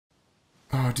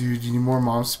Oh, dude, you need more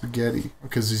mom's spaghetti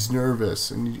because he's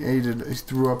nervous and he ate it. He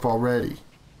threw up already.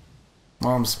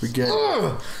 Mom's spaghetti.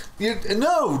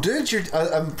 No, dude,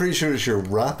 I'm pretty sure it's your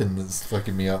rapping that's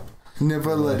fucking me up.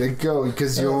 Never let it go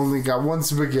because you only got one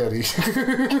spaghetti.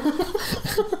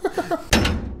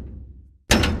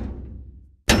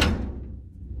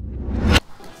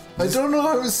 I don't know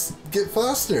how to get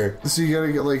faster. So you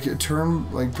gotta get like a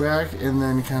turn like back and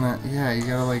then kind of you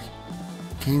gotta like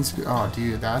gain speed. Oh,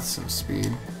 dude, that's some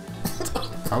speed.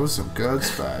 That was some good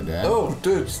speed, Dad. Oh,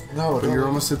 dude, no. But you're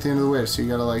almost at the end of the wave, so you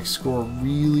gotta like score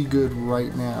really good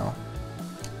right now.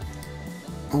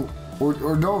 Oh,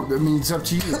 or no, I mean it's up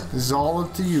to you. This is all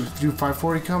up to you. Do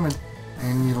 540 coming,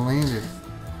 and you landed.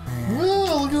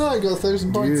 Well, look at that, I got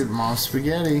 1,000 points. Dude, mom's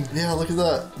spaghetti. Yeah, look at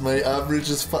that. My average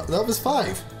is that was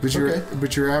 5.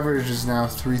 But your average is now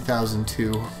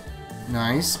 3,002.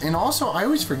 Nice. And also, I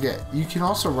always forget, you can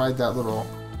also ride that little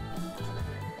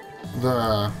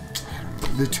the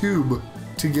tube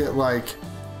to get like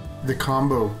the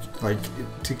combo like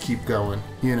to keep going,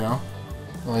 you know?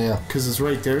 Oh yeah. Because it's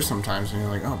right there sometimes and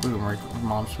you're like, oh boom, like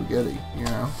mom's spaghetti, you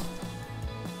know?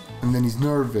 And then he's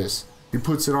nervous. He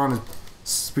puts it on his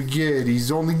spaghetti.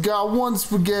 He's only got one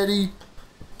spaghetti.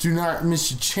 Do not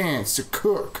miss your chance to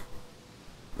cook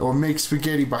or make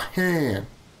spaghetti by hand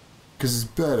because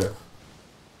it's better.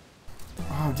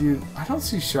 Oh dude, I don't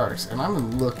see sharks and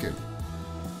I'm looking.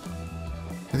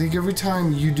 I think every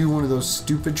time you do one of those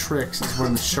stupid tricks is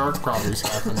when the shark probably is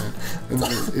happening and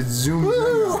it zooms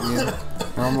in on you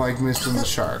and I'm like missing the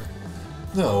shark.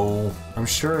 No. I'm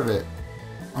sure of it.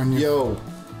 On your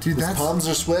dude, his palms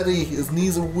are sweaty, his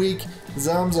knees are weak, his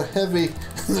arms are heavy,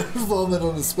 there's vomit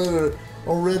on his sweater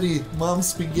already. Mom's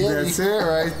spaghetti. That's it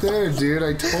right there, dude.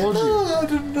 I told you. I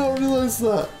did not realize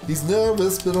that. He's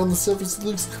nervous, but on the surface he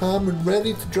looks calm and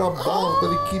ready to drop bomb,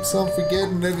 but he keeps on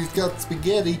forgetting that he's got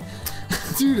spaghetti.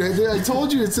 Dude, I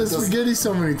told you it says spaghetti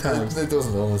so many times. It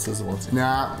doesn't only says it once.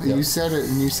 Nah, yep. You said it,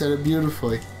 and you said it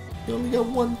beautifully. You only got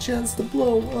one chance to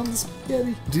blow on the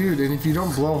spaghetti. Dude, and if you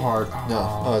don't blow hard... Oh.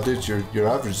 No. Oh, dude, your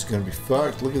average is going to be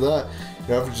fucked. Look at that.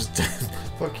 Your average is dead.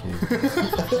 Fuck you.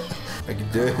 I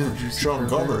can do it. Sean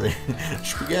Connery.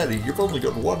 Spaghetti, you've only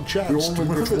got one chance. You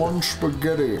only get one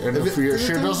spaghetti, and if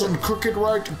she doesn't cook it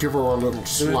right, give her a little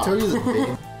slap. Did I tell you the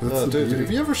game? Dude,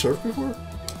 have you ever surfed before?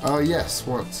 Yes,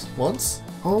 once. Once?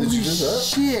 Holy Did you do that?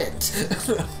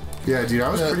 shit! Yeah, dude, I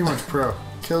was pretty much pro.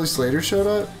 Kelly Slater showed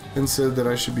up and said that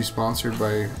I should be sponsored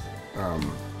by,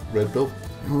 Red Bull?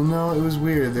 Well, no, it was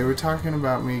weird. They were talking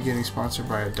about me getting sponsored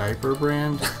by a diaper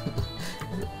brand.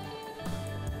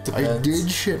 Depends. I did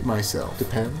shit myself.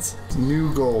 Depends.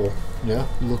 New goal. Yeah.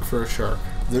 Look for a shark.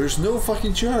 There's no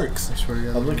fucking sharks. I swear to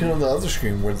God. I'm looking on the other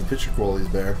screen where the picture quality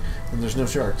is better, and there's no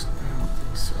sharks. I don't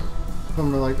think so.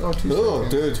 And we're like, oh, 2 Oh,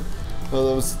 seconds. dude. Oh,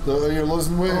 that was... Oh, you're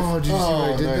losing weight. Oh, did you see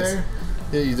what I did nice. there?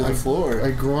 Yeah, you did a floor.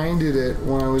 I grinded it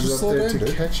when I was Just up there slow down, to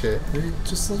dude. catch it. Maybe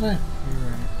just slow down. You're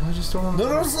right. I just don't want to...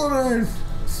 No, slow down.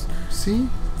 See?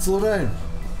 Slow down.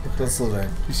 Don't slow down.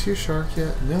 Do you see a shark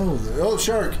yet? No. Oh,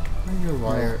 shark. You're a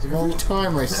liar. No. Every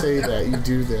time I say that, you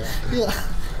do that. Yeah.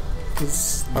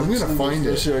 I'm gonna find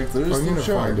it. There's I'm no gonna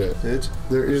shark. find it. Dude.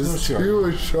 There There's is no shark. too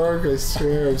a shark. I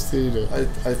swear I've seen it.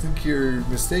 I think you're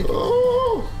mistaken.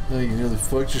 Oh! No, you nearly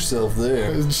fucked yourself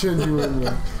there. Genuinely.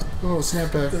 Oh,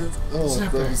 snapback. Oh,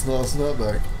 Snapback. that was not a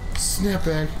snapback.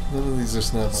 Snapback. None of these are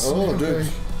snapbacks. Oh, dude.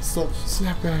 Snapback. Stop.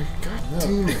 Snapback. God No.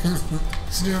 damn it.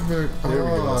 Snapback. There we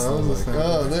go. That was a Snapback. snapback.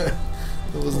 Oh, there.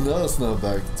 That was not a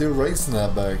snapback. Do a right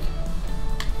snapback.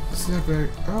 Snapback.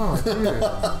 Oh, dude.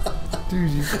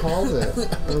 Dude, you called it.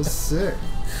 That was sick.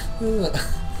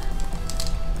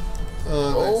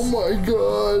 Oh my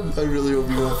god. I really hope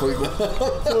you don't fuck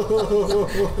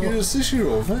that. You're a sushi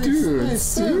roll. Nice, Dude,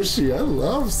 nice, sushi. I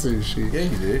love sushi. Yeah,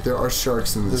 you do. There are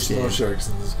sharks in this There's game. no sharks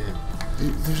in this game.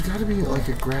 Dude, there's got to be like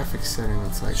a graphic setting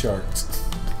that's like Sharks.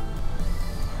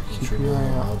 Keep your eye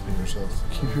out. Helping yourself.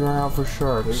 Keep your eye out for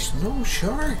sharks. There's no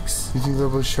sharks. You think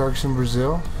there'll be sharks in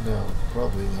Brazil? No,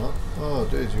 probably not. Oh,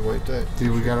 dude, you wiped out.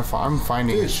 Dude, we gotta find. I'm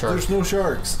finding a Dude, shark. there's no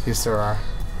sharks. Yes, there are.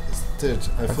 Dude,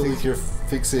 I feel like you're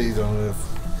fixated on it.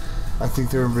 I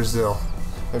think they're in Brazil.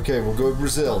 Okay, we'll go to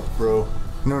Brazil, bro.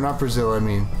 No, not Brazil. I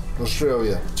mean,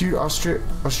 Australia. dude, Australia.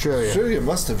 Australia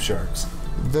must have sharks.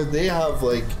 They have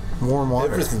like Warm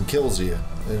water. everything kills you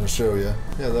in Australia.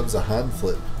 Yeah, that was a hand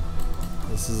flip.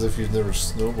 This is if you've never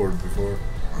snowboarded before.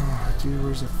 Oh, dude,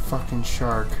 where's a fucking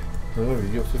shark? Oh,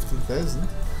 you got 15,000.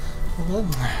 Well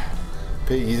done.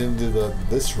 Pete, you didn't do that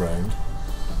this round.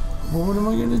 Well, what am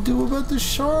I gonna do about the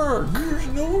shark? There's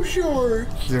no shark.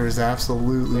 There is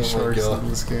absolutely Oh my sharks God. in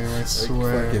this game. I I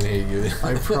swear. fucking hate you.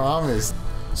 I promise.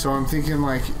 So I'm thinking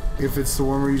like if it's the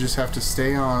one where you just have to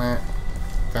stay on it,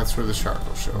 that's where the shark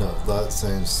will show No, up. that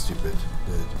sounds stupid,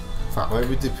 dude. Fuck. Why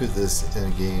would they put this in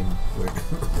a game where...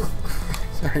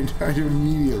 Sorry, I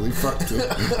immediately fucked it.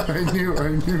 I knew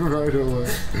right away.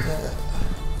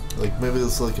 Like, maybe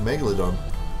it's like a megalodon.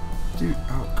 Dude,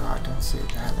 oh god, don't say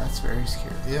that. That's very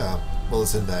scary. Yeah. Well,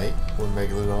 it's at night when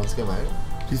megalodons come out.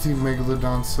 Do you think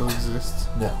Megalodon still exists?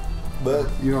 No. But,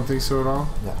 You don't think so at all?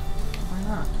 no. Why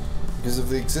not? Because if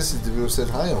they existed, they would have said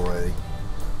hi already.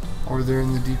 Or they're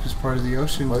in the deepest part of the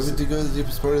ocean. Why would they go to the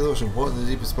deepest part of the ocean? What in the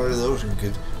deepest part of the ocean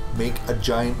could make a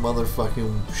giant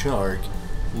motherfucking shark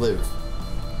live?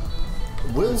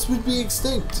 Whales would be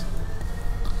extinct.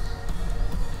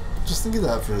 Just think of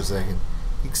that for a second.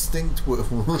 Extinct whale.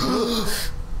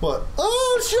 What?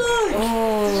 Oh, shark!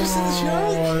 Did you see the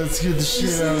shark? Oh, that scared the shit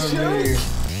see out the of shark?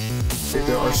 me.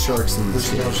 There are sharks in the There's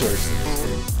sea. no sharks in this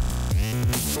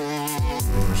game.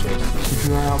 No sharks. Keep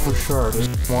an eye out for sharks.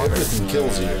 Everything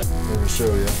kills you. Let me show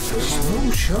you. There's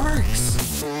no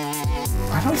sharks.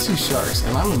 I don't see sharks,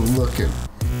 and I'm looking.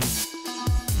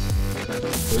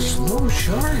 There's no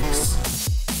sharks.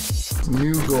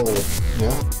 New goal.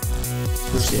 Yeah.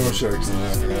 There's no sharks in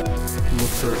this game. Look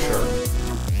for a shark.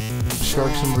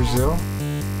 Sharks in Brazil?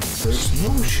 There's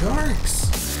no sharks.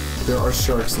 There are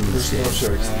sharks in the There's sea. no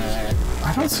sharks in this game.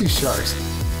 I don't see sharks.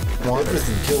 Water.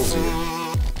 Everything kills you.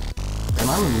 And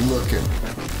I'm looking.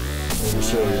 Let me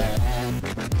show you.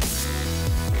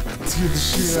 Scared the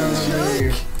shit out of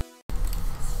me.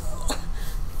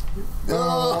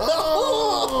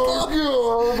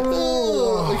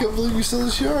 Oh, I can't believe you saw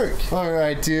the shark.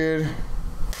 Alright, dude.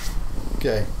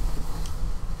 Okay.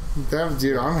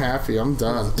 Dude, I'm happy. I'm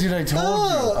done. Dude, I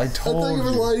told you. I I told thought you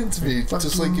were lying to me.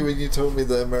 Just like Fucking- when you told me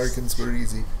the Americans were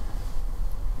easy.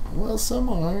 Well, some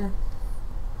are.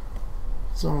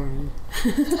 Some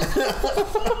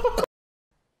are.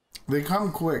 They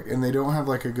come quick, and they don't have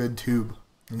like a good tube.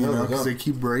 You No, know, they because don't. they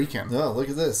keep breaking. No, look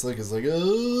at this. Look, it's like,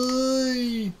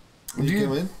 "Oy." You Dude,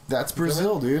 come in, that's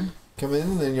Brazil, dude.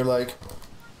 and then you're like,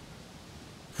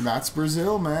 That's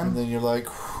Brazil, and man. then you're like,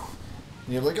 oh,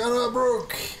 no, I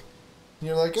broke. And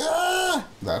you're like, ah.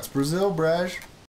 That's Brazil, Braj.